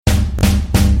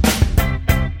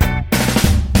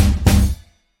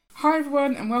Hi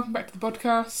everyone and welcome back to the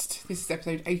podcast. This is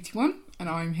episode 81 and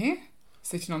I'm here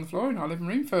sitting on the floor in our living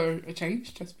room for a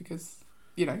change, just because,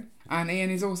 you know. And Ian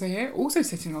is also here, also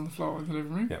sitting on the floor in the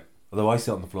living room. Yeah, although I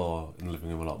sit on the floor in the living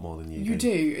room a lot more than you do. You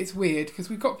do, it's weird because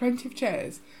we've got plenty of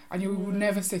chairs and you will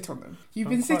never sit on them. You've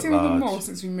been quite sitting on them large. more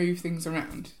since we moved things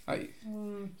around.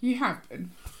 You have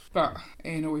been, but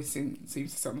Ian always seems to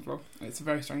sit on the floor. It's a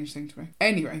very strange thing to me.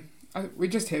 Anyway, we're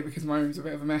just here because my room's a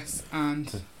bit of a mess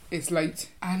and it's late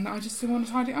and I just didn't want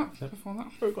to tidy it up before that.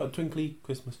 We've got a twinkly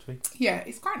Christmas tree. Yeah,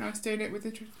 it's quite nice doing it with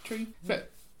the tree, but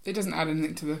it doesn't add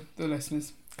anything to the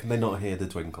listeners. Can they not hear the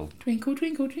twinkle? Twinkle,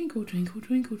 twinkle, twinkle, twinkle,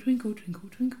 twinkle, twinkle, twinkle,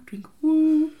 twinkle, twinkle,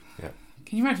 woo. Yeah.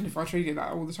 Can you imagine if I treated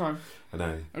that all the time? I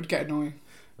know. It would get annoying.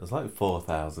 There's like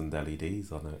 4,000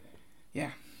 LEDs on it.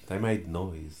 Yeah. If they made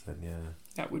noise, then yeah.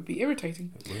 That would be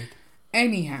irritating. It would.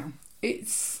 Anyhow,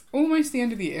 it's almost the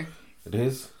end of the year. It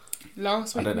is.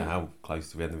 Last week... I don't know how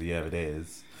close to the end of the year it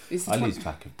is. It's the I lose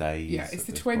track of days. Yeah, it's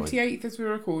the at this 28th as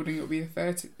we're recording. It'll be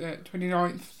the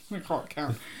 29th. I can't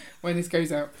count when this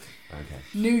goes out. Okay.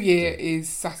 New Year is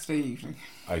Saturday evening.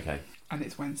 Okay. And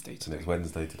it's Wednesday today. And it's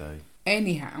Wednesday today.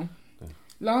 Anyhow,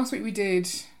 last week we did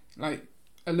like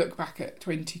a look back at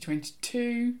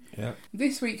 2022. Yeah.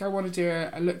 This week I want to do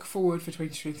a look forward for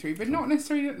 2023, but not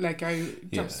necessarily at Lego,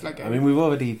 just Lego. I mean, we've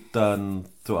already done,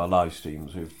 through our live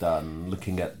streams, we've done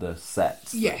looking at the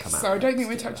sets. Yes, that come out so I don't think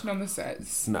we're next year. touching on the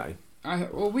sets. No.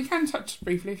 Or we can touch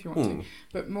briefly if you want to,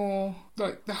 but more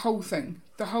like the whole thing,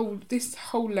 this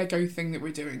whole Lego thing that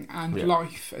we're doing, and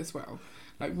life as well.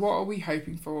 Like, what are we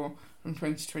hoping for from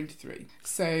 2023?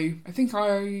 So I think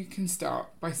I can start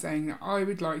by saying that I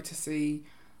would like to see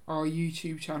our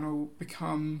YouTube channel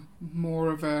become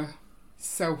more of a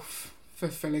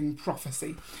self-fulfilling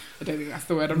prophecy. I don't think that's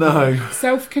the word I'm No. looking for.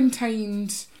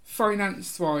 Self-contained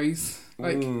finance-wise.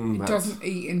 Like, it doesn't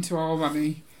eat into our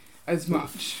money as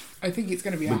much. I think it's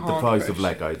going to be a With hard the price push. of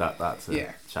Lego, that's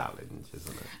a challenge,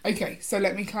 isn't it? Okay, so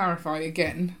let me clarify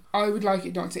again. I would like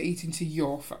it not to eat into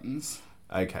your funds.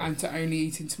 Okay. And to only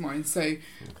eat into mine. So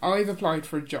I've applied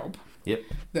for a job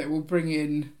that will bring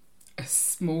in a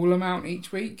small amount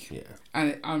each week. Yeah.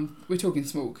 And we're talking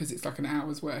small because it's like an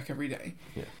hour's work every day.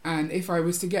 Yeah. And if I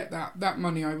was to get that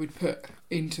money I would put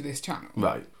into this channel.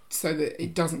 Right. So that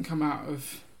it doesn't come out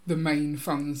of the main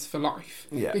funds for life.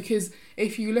 Yeah. Because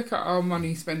if you look at our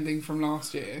money spending from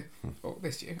last year, or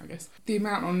this year I guess, the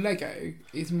amount on Lego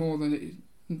is more than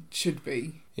it should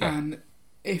be. Yeah. And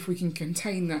if we can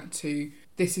contain that to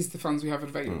this is the funds we have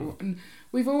available. And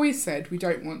we've always said we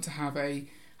don't want to have a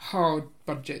hard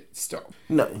budget stop.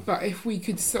 No. But if we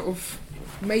could sort of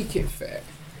make it fit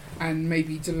and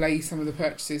maybe delay some of the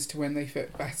purchases to when they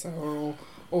fit better,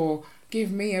 or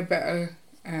give me a better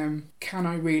can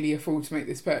I really afford to make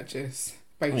this purchase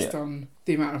based on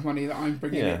the amount of money that I'm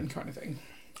bringing in kind of thing.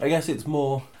 I guess it's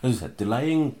more, as I said,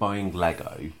 delaying buying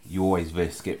Lego, you always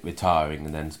risk it retiring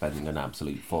and then spending an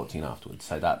absolute fortune afterwards,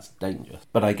 so that's dangerous.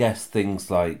 But I guess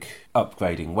things like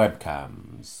upgrading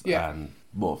webcams and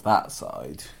more of that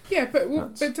side. Yeah,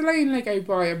 but delaying Lego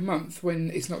by a month when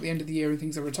it's not the end of the year and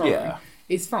things are retiring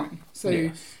is fine. So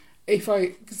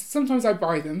cause sometimes I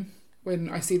buy them when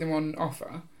I see them on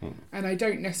offer, and I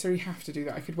don't necessarily have to do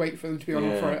that. I could wait for them to be on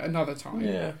offer at another time.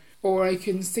 Yeah. Or I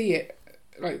can see it,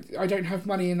 like, I don't have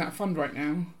money in that fund right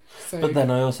now. So. But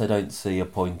then I also don't see a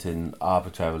point in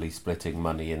arbitrarily splitting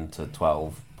money into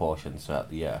 12 portions throughout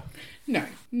the year.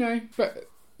 No, but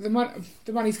the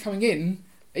money's coming in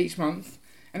each month,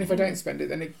 and if I don't spend it,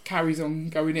 then it carries on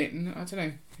going in. I don't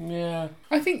know. Yeah.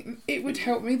 I think it would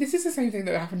help me. This is the same thing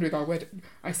that happened with our wedding.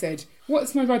 I said,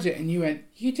 what's my budget? And you went,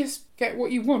 you just get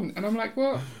what you want. And I'm like,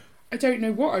 well, I don't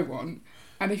know what I want.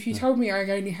 And if you told me I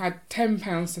only had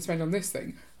 £10 to spend on this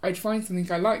thing, I'd find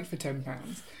something I liked for £10.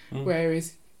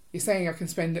 Whereas you're saying I can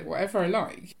spend it whatever I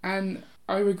like. And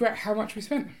I regret how much we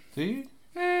spent. Do you?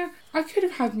 I could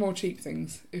have had more cheap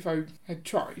things if I had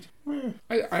tried.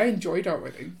 I enjoyed our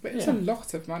wedding, but it's a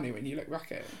lot of money when you look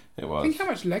back at it. It was. Think how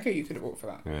much Lego you could have bought for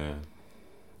that. Yeah.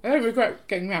 I don't regret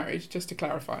getting married, just to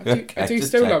clarify. I do just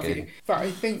still love checking. you. But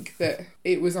I think that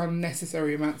it was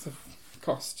unnecessary amounts of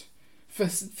cost for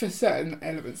certain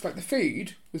elements. Like the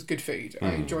food was good food.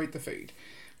 I enjoyed the food.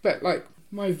 But like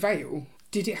my veil,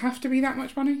 did it have to be that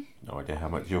much money? No idea how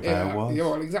much your veil was. Yeah,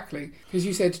 well, exactly. Because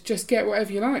you said, just get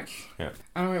whatever you like. Yeah.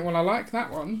 And I went, well, I like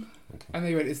that one. Okay. And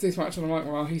they went, it's this much. And I'm like,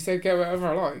 well, he said get whatever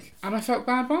I like. And I felt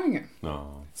bad buying it.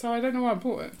 No. So I don't know why I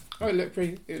bought it. Oh, it looked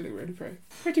really pretty.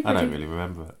 Pretty. I don't really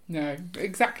remember it. No,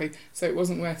 exactly. So it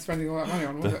wasn't worth spending all that money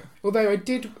on, was it? Although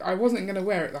I wasn't going to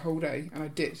wear it the whole day, and I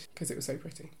did, because it was so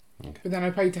pretty. Okay. But then I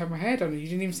paid to have my hair done, and you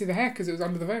didn't even see the hair because it was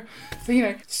under the veil.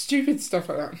 So, stupid stuff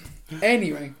like that.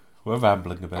 Anyway, We're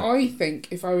rambling a bit. I think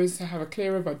if I was to have a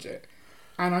clearer budget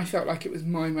and I felt like it was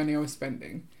my money I was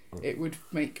spending, it would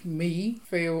make me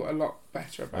feel a lot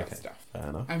better about stuff. Fair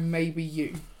enough. And maybe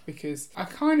you, because I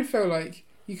kind of feel like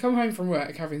you come home from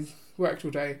work having worked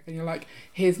all day and you're like,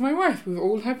 here's my wife with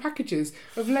all her packages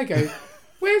of Lego.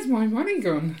 Where's my money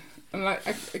gone? And like,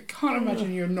 I can't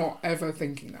imagine you're not ever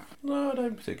thinking that. No, I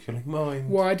don't particularly mind.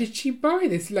 Why did she buy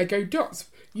this Lego Dots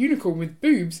unicorn with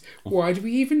boobs? Why do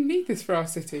we even need this for our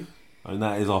city? And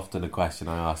that is often a question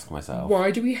I ask myself.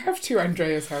 Why do we have 2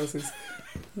 Andreas houses?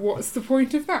 What's the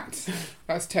point of that?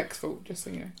 That's Tech's fault, just so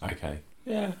you know. Okay.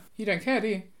 Yeah. You don't care, do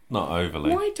you? Not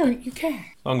overly. Why don't you care?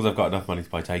 As long as I've got enough money to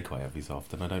buy takeaway every so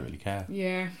often, I don't really care.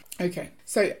 Yeah. Okay.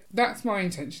 So that's my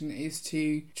intention, is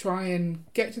to try and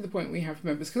get to the point where we have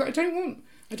members, because I don't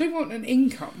want an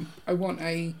income. I want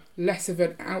a less of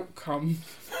an outcome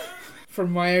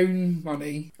from my own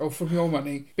money or from your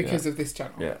money because of this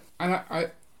channel. Yeah. And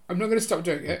I'm not going to stop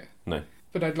doing it. No.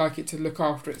 But I'd like it to look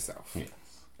after itself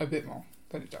a bit more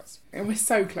than it does. And we're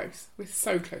so close. We're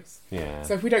so close. Yeah.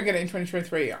 So if we don't get it in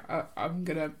 2023, I'm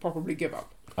going to probably give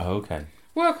up. Oh, okay.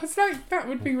 Well, because like, that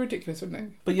would be ridiculous, wouldn't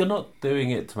it? But you're not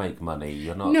doing it to make money.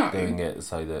 You're not doing it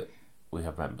so that we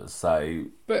have members. So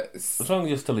but as long as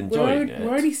you're still enjoying it.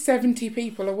 We're only 70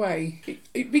 people away.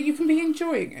 But you can be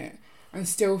enjoying it and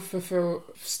still feel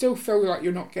like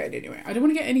you're not getting anywhere. I don't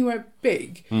want to get anywhere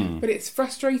big, but it's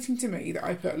frustrating to me that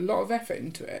I put a lot of effort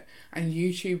into it and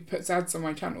YouTube puts ads on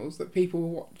my channels that people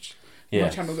watch. My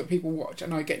channel that people watch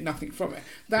and I get nothing from it.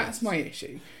 That's my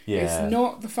issue. Yeah. It's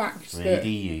not the fact that...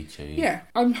 YouTube. Yeah,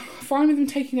 I'm fine with them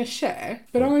taking a share,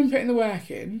 but I'm putting the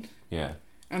work in Yeah.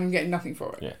 and I'm getting nothing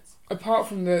for it. Yes. Apart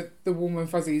from the warm and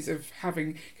fuzzies of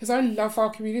having... Because I love our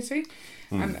community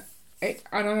and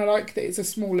I like that it's a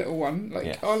small little one.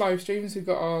 Like our live streams, we've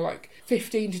got our like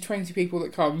 15 to 20 people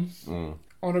that come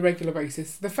on a regular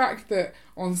basis. The fact that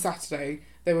on Saturday...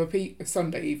 There were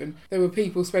Sunday even. There were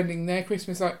people spending their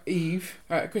Christmas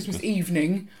Christmas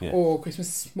evening or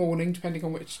Christmas morning, depending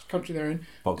on which country they're in.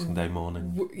 Boxing Day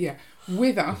morning.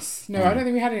 With us. No, I don't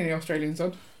think we had any Australians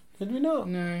on. Did we not?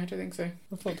 No, I don't think so.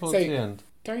 I thought towards the end.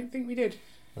 Don't think we did.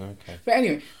 Okay. But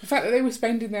anyway, the fact that they were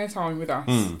spending their time with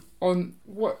us on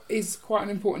what is quite an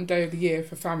important day of the year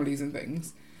for families and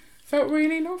things felt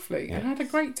really lovely and had a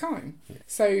great time. Yeah.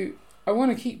 So I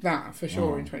want to keep that for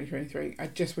sure in 2023. I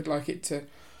just would like it to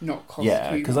not cost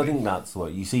Yeah, because I think that's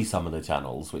what you see some of the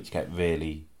channels which get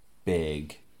really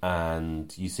big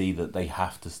and you see that they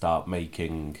have to start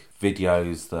making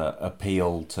videos that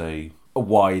appeal to a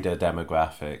wider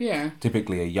demographic. Yeah.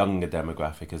 Typically a younger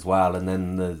demographic as well. And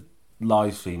then the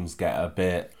live streams get a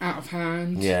bit... out of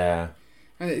hand. Yeah.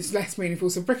 And it's less meaningful.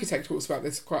 So Brickatech talks about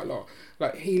this quite a lot.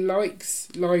 Like, he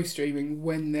likes live streaming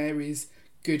when there is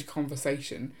good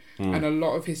conversation. And a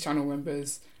lot of his channel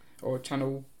members or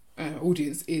channel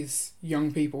audience is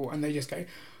young people, and they just go,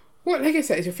 what Lego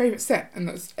set is your favourite set? And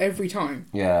that's every time.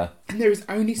 Yeah. And there is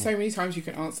only so many times you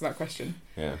can answer that question.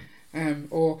 Yeah.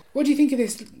 Or what do you think of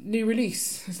this new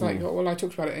release? It's like, well, I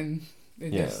talked about it in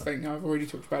this thing. I've already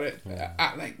talked about it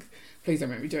at length. Please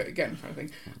don't make me do it again, kind of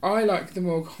thing. I like the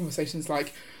more conversations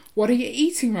like, what are you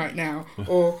eating right now?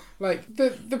 Or like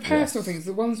the personal things,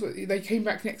 the ones where they came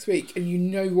back next week and you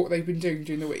know what they've been doing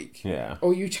during the week. Yeah.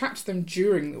 Or you chat to them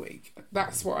during the week.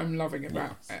 That's what I'm loving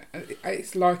about it.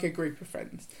 It's like a group of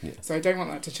friends. Yeah. So I don't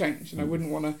want that to change, and I wouldn't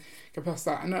want to go past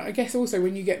that. And I guess also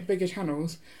when you get bigger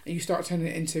channels and you start turning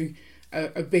it into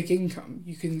a big income,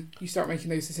 you start making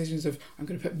those decisions of, I'm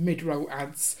going to put mid-roll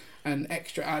ads and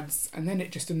extra ads, and then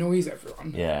it just annoys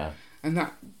everyone. Yeah. And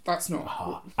that's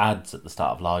not... ads at the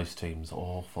start of live streams,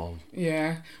 awful.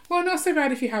 Yeah. Well, not so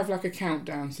bad if you have like a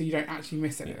countdown so you don't actually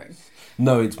miss anything. Yes.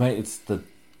 No, it's the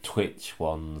Twitch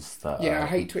ones that... Yeah, I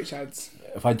hate Twitch ads.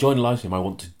 If I join a live stream, I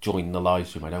want to join the live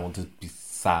stream. I don't want to be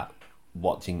sat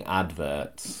watching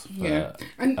adverts for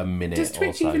a minute or so. Does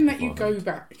Twitch even let you go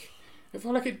back? I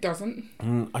feel like it doesn't.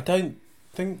 I don't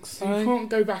think so. You can't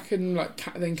go back and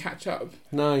then catch up.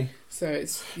 No. So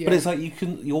it's but it's like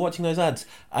you're watching those ads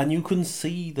and you can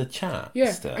see the chat.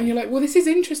 Yeah, still. And you're like, well, this is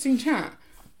interesting chat,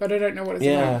 but I don't know what it's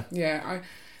about. Yeah,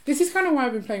 this is kind of why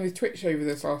I've been playing with Twitch over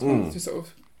this last month, to sort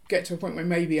of get to a point where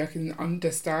maybe I can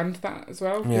understand that as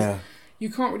well. Yeah. You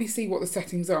can't really see what the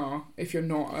settings are if you're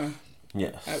not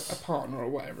a partner or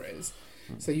whatever it is.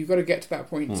 So you've got to get to that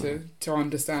point to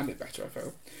understand it better, I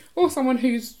feel. Or someone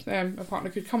who's a partner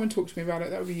could come and talk to me about it.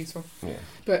 That would be useful. Yeah.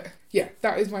 But yeah,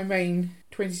 that is my main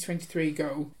 2023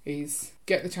 goal, is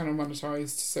get the channel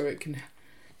monetised so it can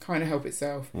kind of help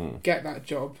itself, get that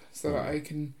job so that I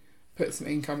can put some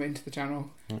income into the channel.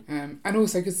 And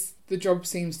also because the job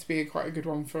seems to be quite a good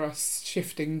one for us,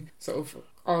 shifting sort of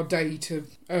our day to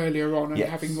earlier on and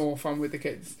having more fun with the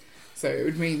kids. So it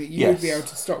would mean that you would be able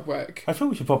to stop work. I feel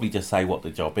we should probably just say what the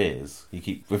job is. You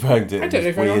keep referring to it in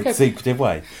this weird, secretive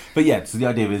way. But yeah, so the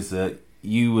idea is that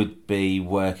you would be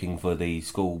working for the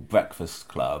school breakfast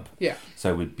club. Yeah.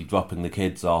 So we'd be dropping the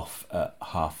kids off at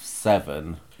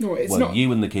 7:30. No, it's not.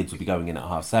 You and the kids would be going in at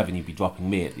 7:30. You'd be dropping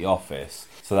me at the office.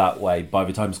 So that way, by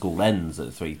the time school ends at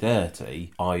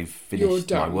 3:30, I've finished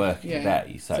my working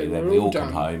day. So then we all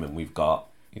come home and we've got,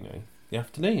 the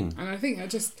afternoon. And I think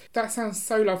that sounds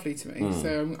so lovely to me.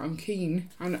 So I'm keen,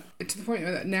 and to the point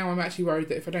that now I'm actually worried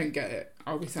that if I don't get it,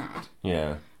 I'll be sad.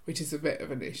 Yeah. Which is a bit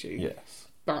of an issue. Yes.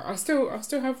 But I'll still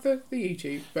have the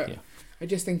YouTube. But I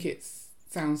just think it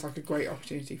sounds like a great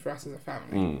opportunity for us as a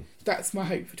family. That's my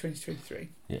hope for 2023.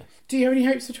 Yes. Do you have any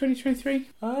hopes for 2023?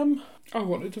 I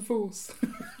want a divorce.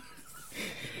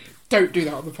 Don't do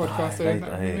that on the podcast.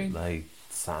 They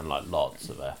sound like lots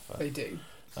of effort. They do.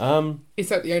 Is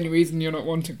that the only reason you're not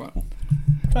wanting one?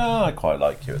 I quite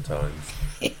like you at times.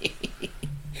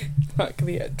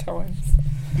 Luckily at times.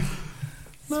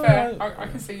 It's fair. I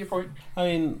can see your point. I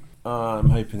mean, I'm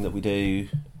hoping that we do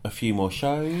a few more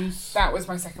shows. That was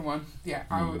my second one. Yeah,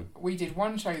 we did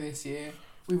one show this year.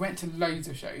 We went to loads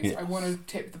of shows. Yes. I want to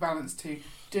tip the balance to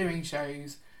doing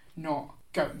shows, not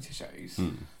going to shows.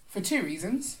 For two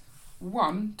reasons.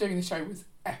 One, doing the show was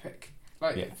epic.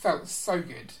 It felt so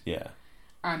good. Yeah.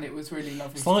 And it was really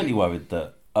lovely. Slightly worried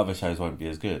that other shows won't be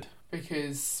as good.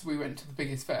 Because we went to the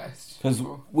biggest first. Because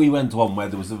we went to one where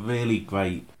there was a really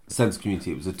great sense of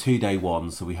community. It was a 2-day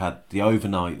one, so we had the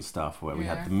overnight stuff where we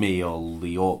had the meal,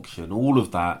 the auction, all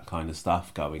of that kind of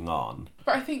stuff going on.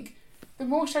 But I think the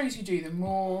more shows you do, the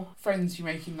more friends you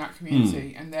make in that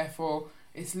community, and therefore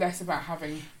it's less about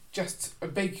having just a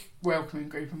big welcoming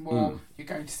group and more you're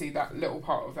going to see that little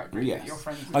part of that group that your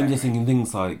friends are. I'm just thinking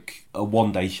things like a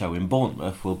 1-day show in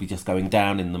Bournemouth. We'll be just going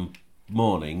down in the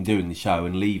morning, doing the show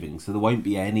and leaving, so there won't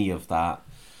be any of that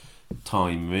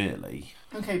time really.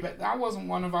 Okay, but that wasn't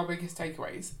one of our biggest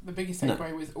takeaways. The biggest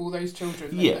takeaway was all those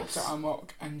children that looked at our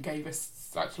mock and gave us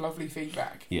such lovely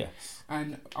feedback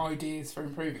and ideas for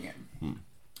improving it.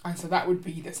 And so that would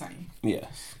be the same.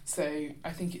 Yes. So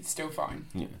I think it's still fine.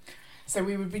 Yeah. So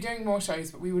we would be doing more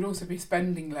shows, but we would also be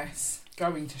spending less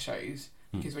going to shows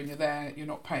because when you're there, you're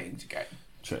not paying to go.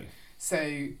 True.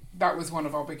 So that was one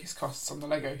of our biggest costs on the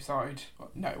Lego side. Well,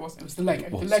 no, it wasn't. It was the Lego.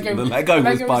 The Lego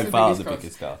was by far the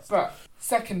biggest cost. But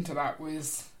second to that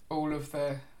was all of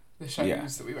the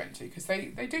shows that we went to, because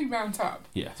they do mount up.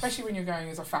 Yes. Especially when you're going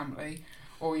as a family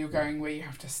or you're going where you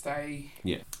have to stay.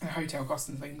 Yeah. And hotel costs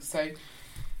and things. So,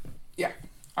 yeah,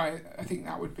 I think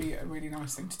that would be a really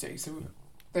nice thing to do. So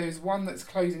there's one that's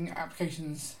closing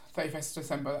applications 31st of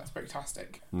December. That's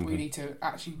Bricktastic. We need to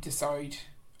actually decide,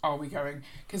 are we going?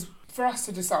 Because for us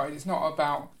to decide, it's not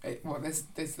about it. Well, there's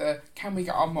the can we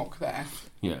get our mock there?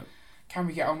 Yeah. Can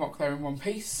we get our mock there in one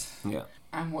piece? Yeah.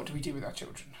 And what do we do with our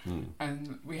children?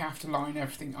 And we have to line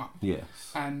everything up. Yes.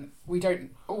 And we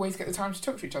don't always get the time to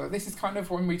talk to each other. This is kind of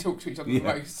when we talk to each other the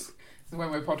most,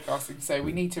 when we're podcasting. So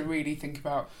we need to really think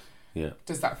about,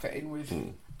 does that fit in with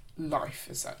life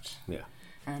as such? Yeah.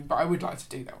 But I would like to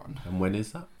do that one. And when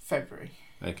is that? February.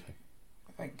 Okay.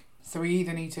 I think. So we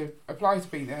either need to apply to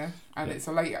be there, and it's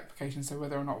a late application, so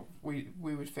whether or not we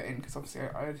would fit in, because obviously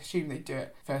I assume they'd do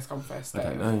it first come, first served. I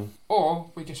don't know.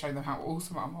 Or we just show them how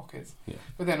awesome our mock is. Yeah.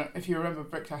 But then, if you remember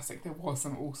Bricktastic, there was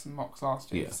some awesome mocks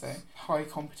last year, so high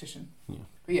competition. Yeah.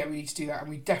 But yeah, we need to do that, and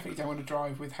we definitely don't want to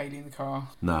drive with Hayley in the car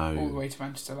all the way to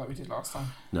Manchester like we did last time.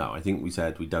 No, I think we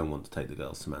said we don't want to take the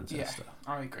girls to Manchester.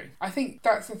 Yeah, I agree. I think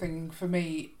that's the thing for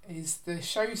me, is the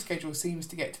show schedule seems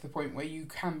to get to the point where you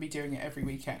can be doing it every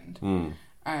weekend.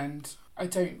 And I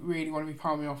don't really want to be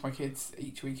palming off my kids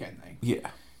each weekend though. Yeah.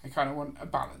 I kind of want a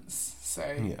balance.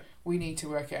 So we need to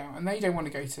work it out. And they don't want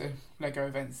to go to Lego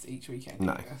events each weekend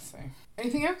either. So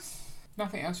anything else?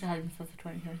 Nothing else you're hoping for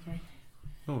 2023?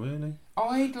 Not really.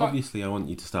 Obviously, I want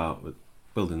you to start with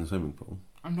building a swimming pool.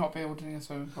 I'm not building a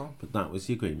swimming pool. But that was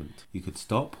the agreement. You could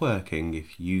stop working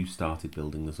if you started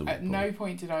building the swimming pool. At no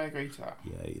point did I agree to that.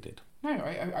 Yeah, you did. No,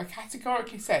 I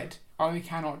categorically said I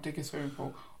cannot dig a swimming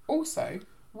pool. Also,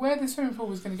 where the swimming pool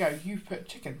was going to go, you put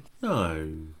chickens. No,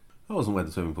 that wasn't where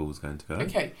the swimming pool was going to go.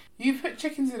 Okay, you put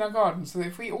chickens in our garden, so that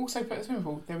if we also put a swimming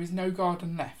pool, there is no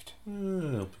garden left.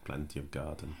 There'll be plenty of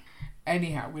garden.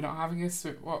 Anyhow, we're not having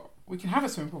we can have a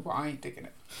swimming pool, but I ain't digging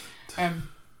it.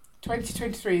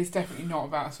 2023 is definitely not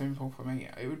about a swimming pool for me.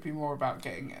 It would be more about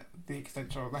getting the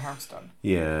extension of the house done.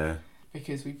 Yeah.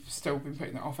 Because we've still been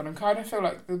putting that off, and I kind of feel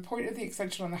like the point of the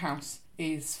extension on the house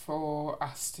is for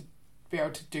us to be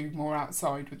able to do more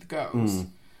outside with the girls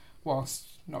whilst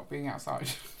not being outside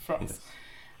for us. Yes.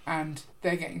 And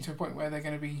they're getting to a point where they're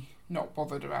going to be not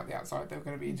bothered about the outside. They're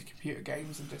going to be into computer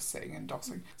games and just sitting and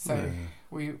dossing. So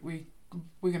we're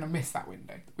going to miss that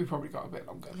window. We've probably got a bit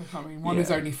longer. I mean, one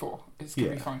is only 4. It's going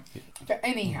to be fine. Yeah. But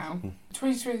anyhow,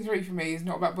 2023 for me is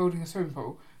not about building a swimming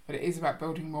pool, but it is about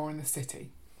building more in the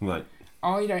city. Right.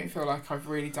 I don't feel like I've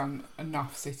really done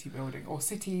enough city building or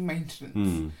city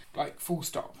maintenance, like full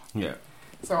stop. Yeah.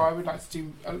 So I would like to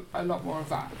do a lot more of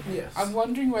that. Yes. I'm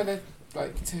wondering whether,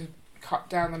 like, to cut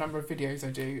down the number of videos I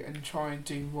do and try and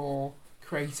do more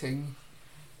creating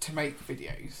to make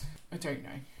videos. I don't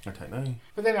know.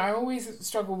 But then I always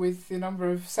struggle with the number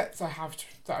of sets I have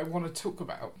that I want to talk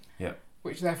about. Yeah.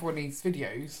 Which therefore needs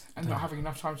videos and not having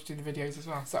enough time to do the videos as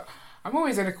well. So I'm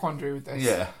always in a quandary with this.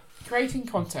 Yeah. Creating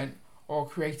content or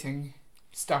creating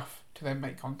stuff to then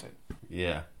make content.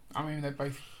 Yeah. I mean, they're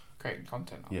both creating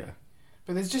content. Yeah.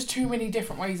 But there's just too many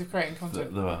different ways of creating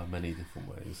content. There are many different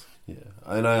ways. Yeah.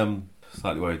 And I am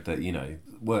slightly worried that,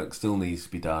 work still needs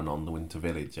to be done on the Winter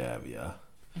Village area.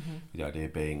 Mm-hmm. The idea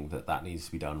being that needs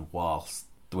to be done whilst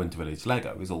the Winter Village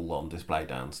Lego is all on display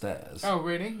downstairs. Oh,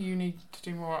 really? You need to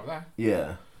do more up there?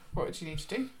 Yeah. What do you need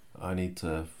to do? I need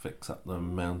to fix up the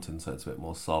mountain so it's a bit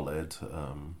more solid.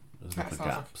 There's a couple of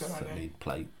gaps that need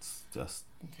plates, just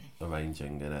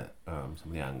arranging in it. Some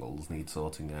of the angles need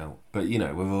sorting out. But,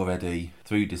 we're already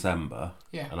through December,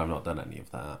 and I've not done any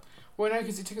of that. Well, no,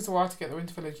 because it took us a while to get the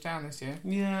Winter Village down this year.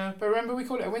 Yeah. But remember, we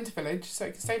called it a Winter Village, so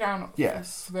it can stay down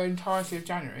for the entirety of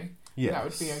January. Yes. That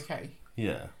would be okay.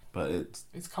 Yeah, but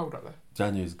it's cold up there.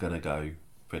 January's going to go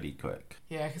pretty quick.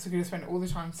 Yeah, because we're going to spend all the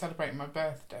time celebrating my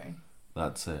birthday.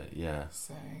 That's it, yeah.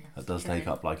 So that does take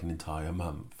up like an entire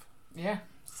month. Yeah,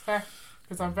 it's fair,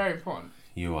 because I'm very important.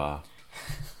 You are.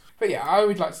 But yeah, I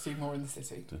would like to do more in the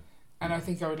city. And I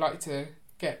think I would like to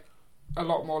get a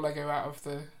lot more Lego out of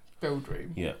the build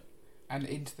room. Yeah. And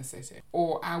into the city.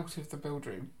 Or out of the build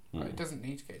room. Like, it doesn't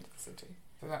need to get into the city.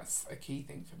 So that's a key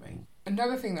thing for me.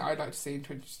 Another thing that I'd like to see in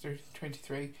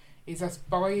 2023 is us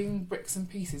buying bricks and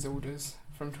pieces orders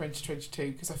from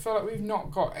 2022, because I feel like we've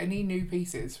not got any new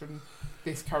pieces from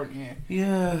this current year.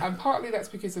 Yeah. And partly that's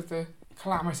because of the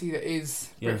calamity that is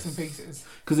bricks and pieces.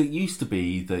 Because it used to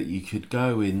be that you could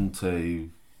go into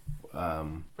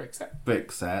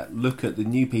Brickset, look at the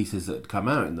new pieces that had come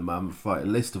out in the month, write a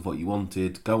list of what you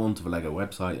wanted, go onto the Lego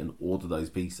website and order those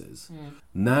pieces.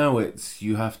 Now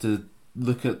you have to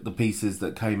look at the pieces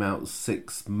that came out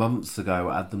 6 months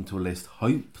ago, add them to a list,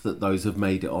 hope that those have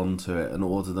made it onto it and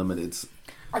order them, and it's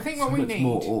I think what we need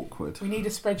more awkward. We need a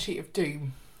spreadsheet of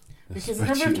doom. Because the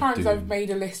number of times I've made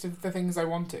a list of the things I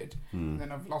wanted, and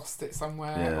then I've lost it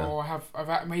somewhere, or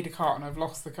I've made a cart and I've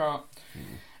lost the cart.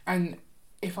 And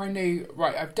if I knew,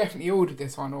 right, I've definitely ordered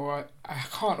this one, or I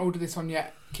can't order this one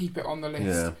yet, keep it on the list.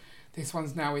 Yeah. This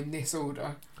one's now in this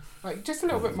order. Like, just a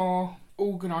little bit more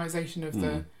organisation of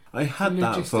the I had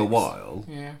logistics. That for a while.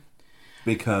 Yeah.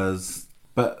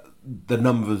 But the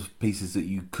number of pieces that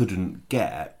you couldn't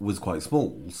get was quite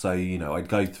small. So, I'd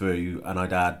go through and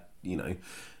I'd add,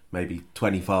 maybe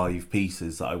 25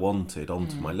 pieces that I wanted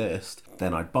onto my list.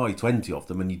 Then I'd buy 20 of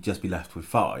them and you'd just be left with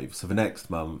 5. So the next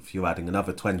month you're adding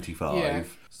another 25. Yeah.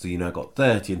 So you now got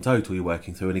 30 in total you're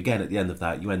working through. And again, at the end of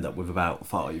that, you end up with about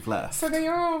 5 left. So they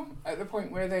are at the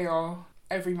point where they are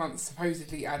every month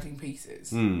supposedly adding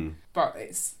pieces. But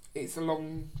it's a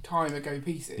long time ago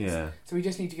pieces. Yeah. So we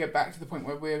just need to get back to the point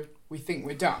where we think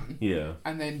we're done. Yeah.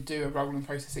 And then do a rolling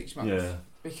process each month. Yeah.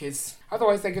 Because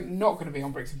otherwise they're not going to be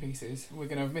on bricks and pieces. We're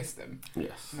going to have missed them.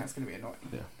 Yes. And that's going to be annoying.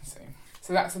 Yeah.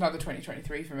 So that's another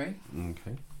 2023 for me.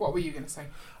 Okay. What were you going to say?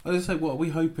 I was going to say, what are we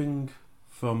hoping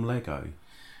from Lego?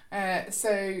 I just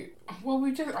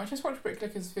watched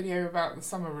Bricklicker's video about the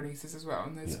summer releases as well,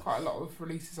 and there's quite a lot of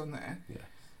releases on there. Yeah.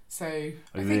 So I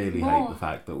really hate the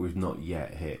fact that we've not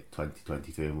yet hit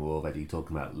 2023 and we're already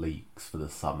talking about leaks for the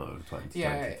summer of 2023.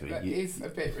 Yeah, that is a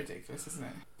bit ridiculous, isn't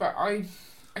it? But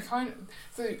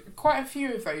so quite a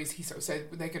few of those he sort of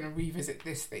said they're going to revisit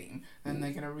this theme, then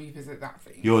they're going to revisit that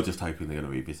theme. You're just hoping they're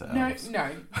going to revisit ours. No,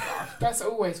 that's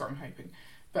always what I'm hoping.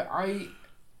 But I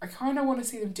kind of want to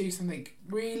see them do something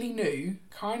really new,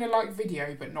 kind of like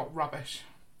video, but not rubbish.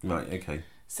 Right, okay.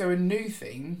 So a new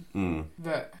theme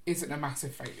that isn't a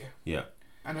massive failure. Yeah.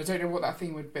 And I don't know what that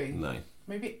theme would be. No.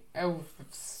 Maybe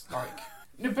elves, like...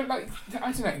 No, but I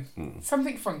don't know.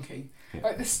 Something funky. Yeah.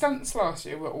 Like the stunts last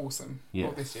year were awesome. Yeah.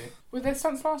 Or this year. Were there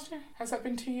stunts last year? Has that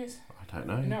been 2 years? I don't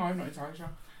know. No, I'm not entirely sure.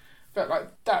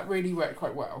 But that really worked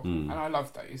quite well. And I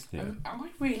loved those. Yeah. And I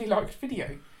really liked video.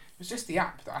 It was just the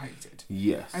app that I hated.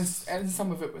 Yes. And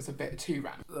some of it was a bit too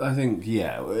random. I think,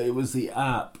 it was the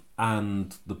app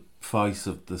and the price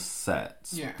of the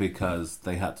sets because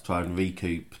they had to try and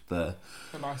recoup the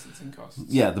licensing costs.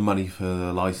 Yeah, the money for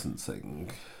the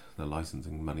licensing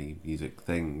money, music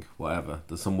thing, whatever.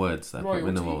 There's some words there.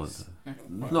 Royalties.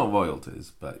 Not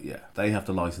royalties, but yeah, they have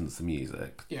to license the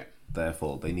music. Yeah.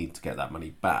 Therefore, they need to get that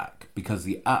money back because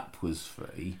the app was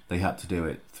free. They had to do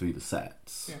it through the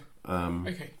sets. Yeah.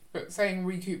 Okay, but saying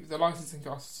recoup the licensing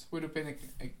costs would have been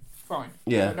fine.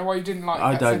 Yeah. I don't know why you didn't like that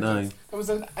I don't sentence. know. It was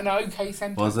an okay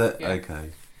sentence. Was it? Yeah. Okay.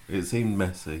 It seemed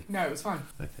messy. No, it was fine.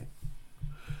 Okay.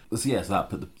 So yes, that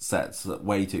put the sets at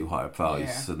way too high a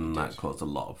price, and that caused a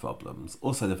lot of problems.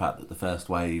 Also, the fact that the first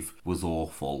wave was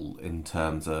awful in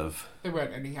terms of there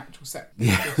weren't any actual sets.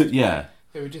 Yeah.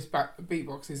 They were just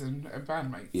beatboxes and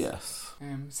bandmates. Yes.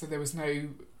 So there was no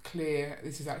clear.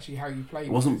 This is actually how you play.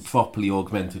 It wasn't properly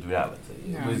augmented reality.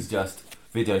 No. It was just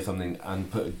video something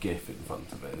and put a GIF in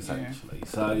front of it, essentially. Yeah.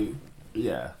 So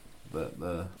yeah,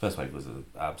 the first wave was an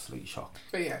absolute shock.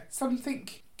 But yeah, something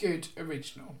good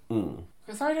original.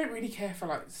 Because I don't really care for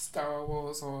like Star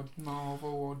Wars or Marvel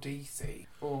or DC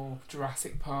or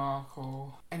Jurassic Park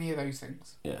or any of those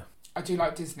things. Yeah. I do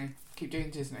like Disney. Keep doing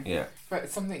Disney. Yeah. But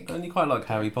something... And you quite like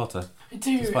Harry Potter. I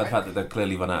do. Despite the fact that they've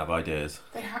clearly run out of ideas.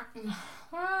 They have...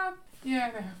 yeah,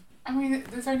 they have. I mean,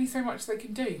 there's only so much they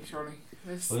can do, surely.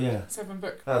 There's 7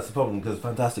 books. That's the problem, because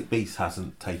Fantastic Beasts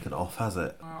hasn't taken off, has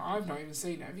it? I've not even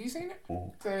seen it. Have you seen it?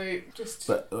 So, just...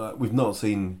 But we've not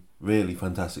seen really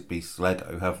Fantastic Beasts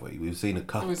Lego, have we? We've seen a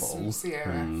couple. There was some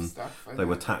CMF stuff. They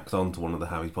were tacked onto one of the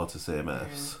Harry Potter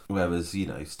CMFs. Yeah.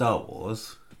 Whereas, Star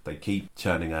Wars... They keep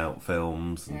churning out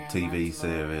films and TV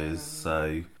series,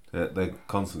 so they're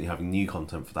constantly having new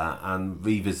content for that and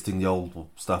revisiting the old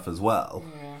stuff as well.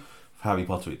 Yeah. For Harry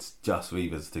Potter, it's just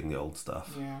revisiting the old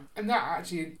stuff. Yeah, and that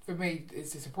actually, for me,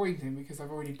 is disappointing because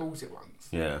I've already bought it once.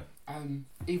 Yeah.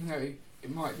 Even though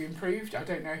it might be improved, I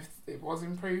don't know if it was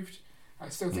improved. I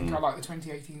still think I like the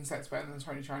 2018 sets better than the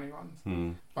 2020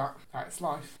 ones. But that's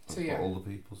life. That's so yeah, what all the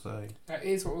people say. That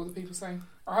is what all the people say.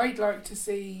 I'd like to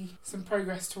see some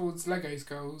progress towards Lego's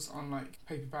goals on like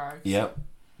paper bags. Yep.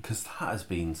 Because that has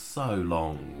been so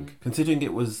long. Considering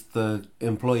it was the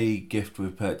employee gift we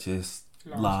purchased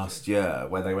last year,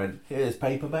 where they went, here's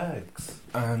paper bags.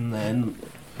 And then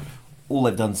all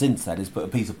they've done since then is put a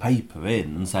piece of paper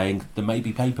in saying there may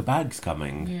be paper bags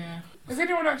coming. Yeah. Has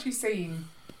anyone actually seen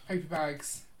paper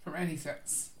bags from any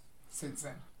sets since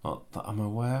then? Not that I'm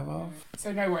aware of.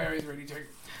 So nowhere is really doing.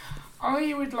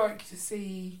 I would like to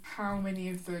see how many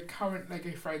of the current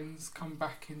Lego Friends come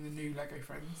back in the new Lego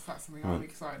Friends. That's something I'm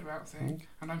excited about seeing.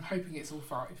 And I'm hoping it's all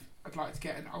 5. I'd like to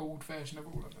get an old version of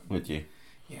all of them. Would you?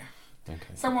 Yeah.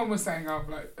 Okay. Someone was saying,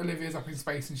 Olivia's up in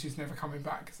space and she's never coming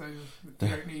back, so you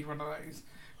don't need one of those.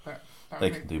 But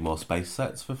they can do more space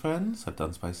sets for Friends. I've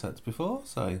done space sets before,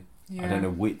 so I don't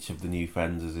know which of the new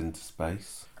Friends is into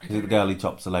space. Is it the girl who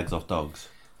chops the legs off dogs?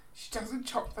 She doesn't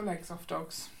chop the legs off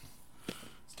dogs.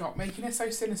 Stop making her so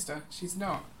sinister. She's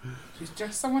not. She's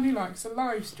just someone who likes a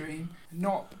live stream,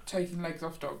 not taking legs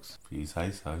off dogs. If you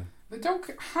say so. The dog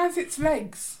has its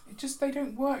legs. They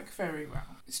don't work very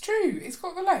well. It's true. It's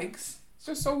got the legs. It's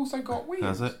just also got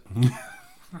wheels. Has it?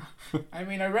 I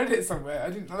mean, I read it somewhere. I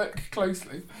didn't look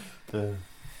closely. I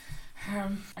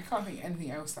can't think of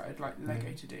anything else that I'd like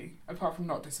Lego to do, apart from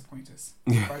not disappoint us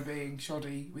by being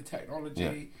shoddy with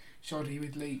technology, shoddy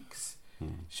with leaks,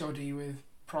 shoddy with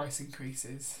price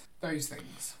increases, those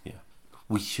things. Yeah.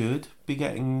 We should be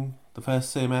getting the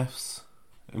first CMFs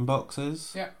in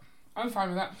boxes. Yeah, I'm fine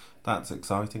with that. That's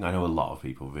exciting. I know a lot of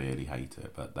people really hate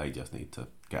it, but they just need to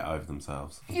get over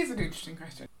themselves. Here's an interesting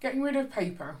question. Getting rid of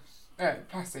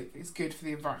plastic is good for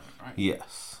the environment, right?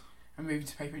 Yes. And moving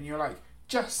to paper, and you're like,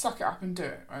 just suck it up and do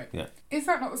it, right? Yeah. Is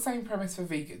that not the same premise for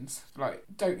vegans? Like,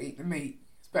 don't eat the meat,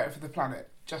 it's better for the planet,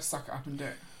 just suck it up and do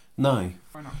it. No.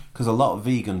 Why not? Because a lot of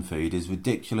vegan food is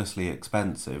ridiculously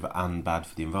expensive and bad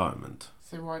for the environment.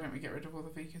 So why don't we get rid of all the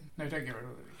vegan? No, don't get rid of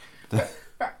all the vegan.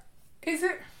 but is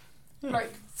it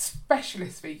like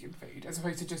specialist vegan food as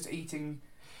opposed to just eating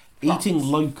plants? Eating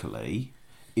locally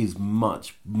is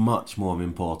much, much more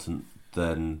important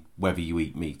than whether you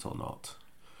eat meat or not.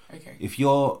 Okay. If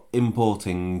you're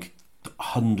importing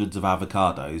hundreds of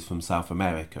avocados from South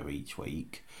America each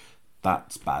week,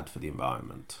 that's bad for the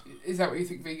environment. Is that what you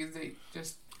think vegans eat?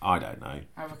 Just I don't know.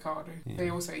 avocado. Yeah. They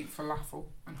also eat falafel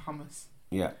and hummus.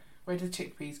 Yeah. Where do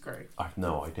chickpeas grow? I've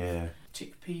no idea.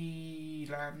 Chickpea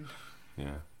land.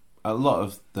 Yeah. A lot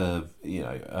of the,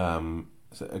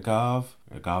 is it agave?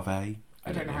 Agave?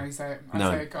 I don't know how you say it. I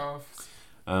say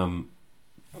agave.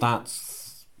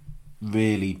 That's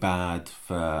really bad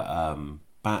for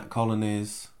bat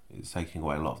colonies. It's taking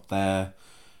away a lot of their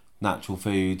natural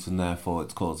foods and therefore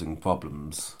it's causing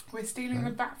problems. We're stealing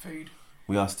the bat food.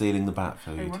 We are stealing the bat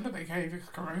No food. wonder they gave us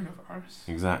coronavirus.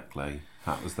 Exactly.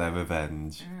 That was their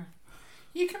revenge. Yeah.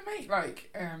 You can make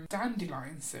like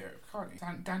dandelion syrup, can't you?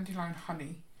 Dandelion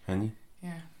honey. Can you?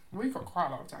 Yeah. We've got quite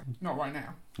a lot of dandelion. Not right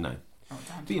now. No. Not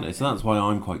dandelion. But, you know, so that's why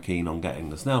I'm quite keen on getting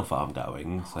the snail farm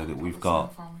going, so that we've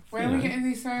got... Where are we getting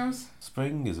these snails?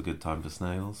 Spring is a good time for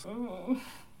snails. Oh,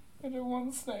 I don't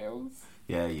want snails.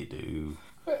 Yeah, you do.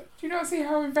 But do you not see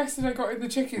how invested I got in the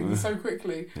chickens so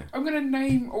quickly? Yeah. I'm going to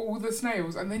name all the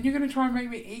snails and then you're going to try and make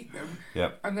me eat them.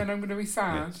 Yep. And then I'm going to be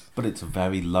sad. Yeah. But it's a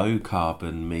very low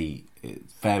carbon meat.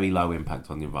 It's very low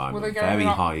impact on the environment. Very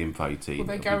high in protein. Will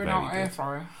they go in our air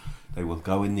fryer? They will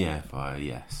go in the air fryer,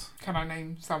 yes. Can I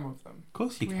name some of them? Of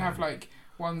course you can. We have like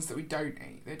ones that we don't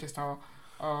eat. They're just our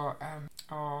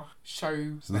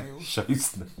show snails. Show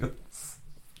snails.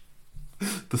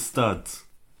 The studs.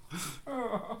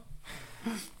 Oh.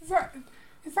 Is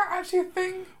that actually a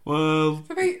thing? Well,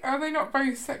 Are they not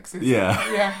both sexist?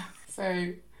 yeah. Yeah.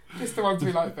 So just the ones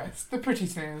we like best. The pretty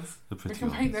snails. The pretty we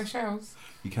can paint their shells.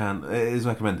 You can. It is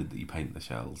recommended that you paint the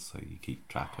shells so you keep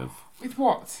track of With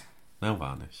what? nail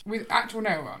varnish. With actual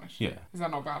nail varnish? Yeah. Is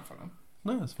that not bad for them?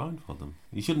 No, it's fine for them.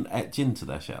 You shouldn't etch into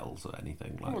their shells or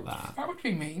anything like that. That would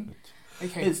be mean.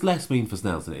 Okay. It's less mean for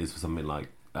snails than it is for something like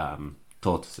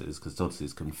tortoises, because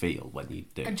tortoises can feel when you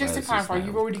do. And just to clarify,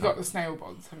 you've already got the snail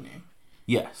bonds, haven't you?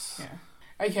 Yes.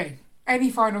 Yeah. Okay.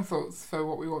 Any final thoughts for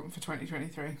what we want for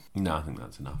 2023? No, I think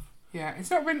that's enough. Yeah,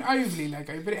 it's not been overly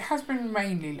Lego, but it has been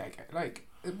mainly Lego. Like,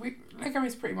 Lego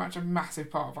is pretty much a massive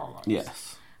part of our lives.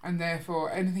 Yes. And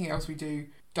therefore, anything else we do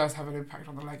does have an impact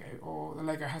on the Lego, or the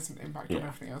Lego has an impact on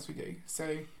everything else we do.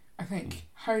 So I think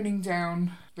honing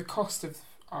down the cost of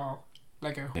our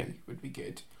Lego hobby would be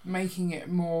good. Making it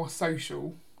more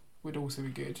social would also be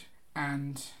good.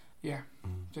 And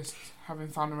just having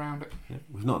fun around it. Yeah.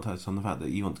 We've not touched on the fact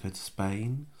that you want to go to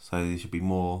Spain, so there should be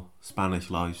more Spanish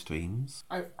live streams.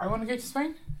 I want to go to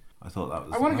Spain. I thought that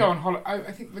was... I want to go on holiday.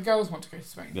 I think the girls want to go to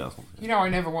Spain. Yeah, that's what You know, I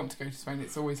never want to go to Spain.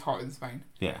 It's always hot in Spain.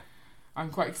 Yeah. I'm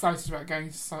quite excited about going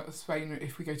to Spain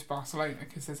if we go to Barcelona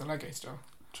because there's a Lego store.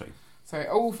 True. So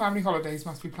all family holidays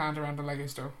must be planned around a Lego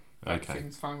store. Okay.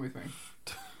 Everything's fine with me.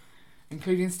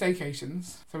 Including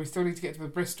staycations. So we still need to get to the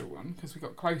Bristol one because we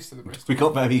got close to the Bristol We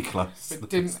got very close. but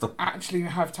didn't actually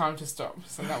have time to stop.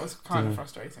 So that was kind of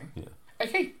frustrating. Yeah.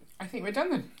 Okay, I think we're done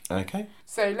then. Okay.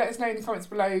 So let us know in the comments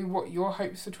below what your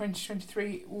hopes for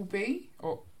 2023 will be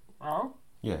or are.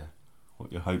 Yeah.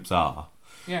 What your hopes are.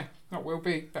 Yeah, not will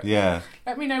be. But Yeah.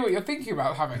 let me know what you're thinking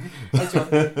about having as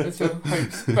your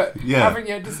hopes. But Yeah. haven't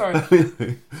yet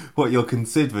decided. What you're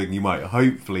considering you might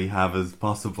hopefully have as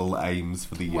possible aims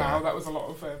for the year. Wow, that was a lot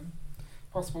of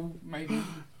possible, maybe,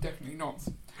 definitely not.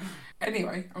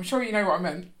 Anyway, I'm sure you know what I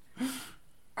meant.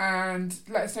 And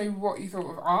let us know what you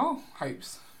thought of our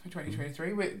hopes for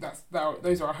 2023.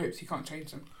 Those are our hopes, you can't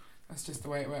change them. That's just the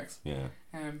way it works. Yeah.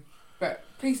 But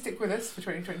please stick with us for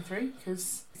 2023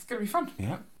 because it's going to be fun.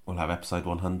 Yeah. We'll have episode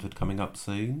 100 coming up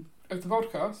soon. Of the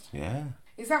podcast. Yeah.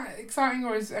 Is that exciting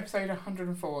or is episode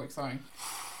 104 exciting?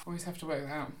 Always have to work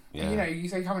that out. Yeah. You know, you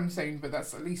say coming soon, but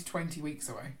that's at least 20 weeks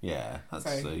away. Yeah, that's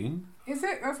So- soon. Is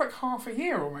it? That's like half a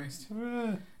year almost. Yeah.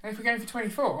 And if we're going for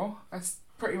 24, that's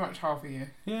pretty much half a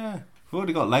year. Yeah. We've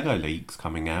already got Lego leaks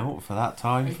coming out for that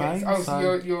time frame. Oh,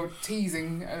 so you're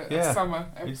teasing a summer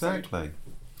episode. Exactly.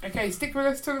 Okay, stick with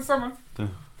us till the summer. Duh.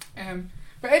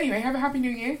 But anyway, have a happy new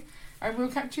year, and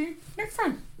we'll catch you next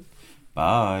time.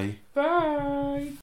 Bye. Bye.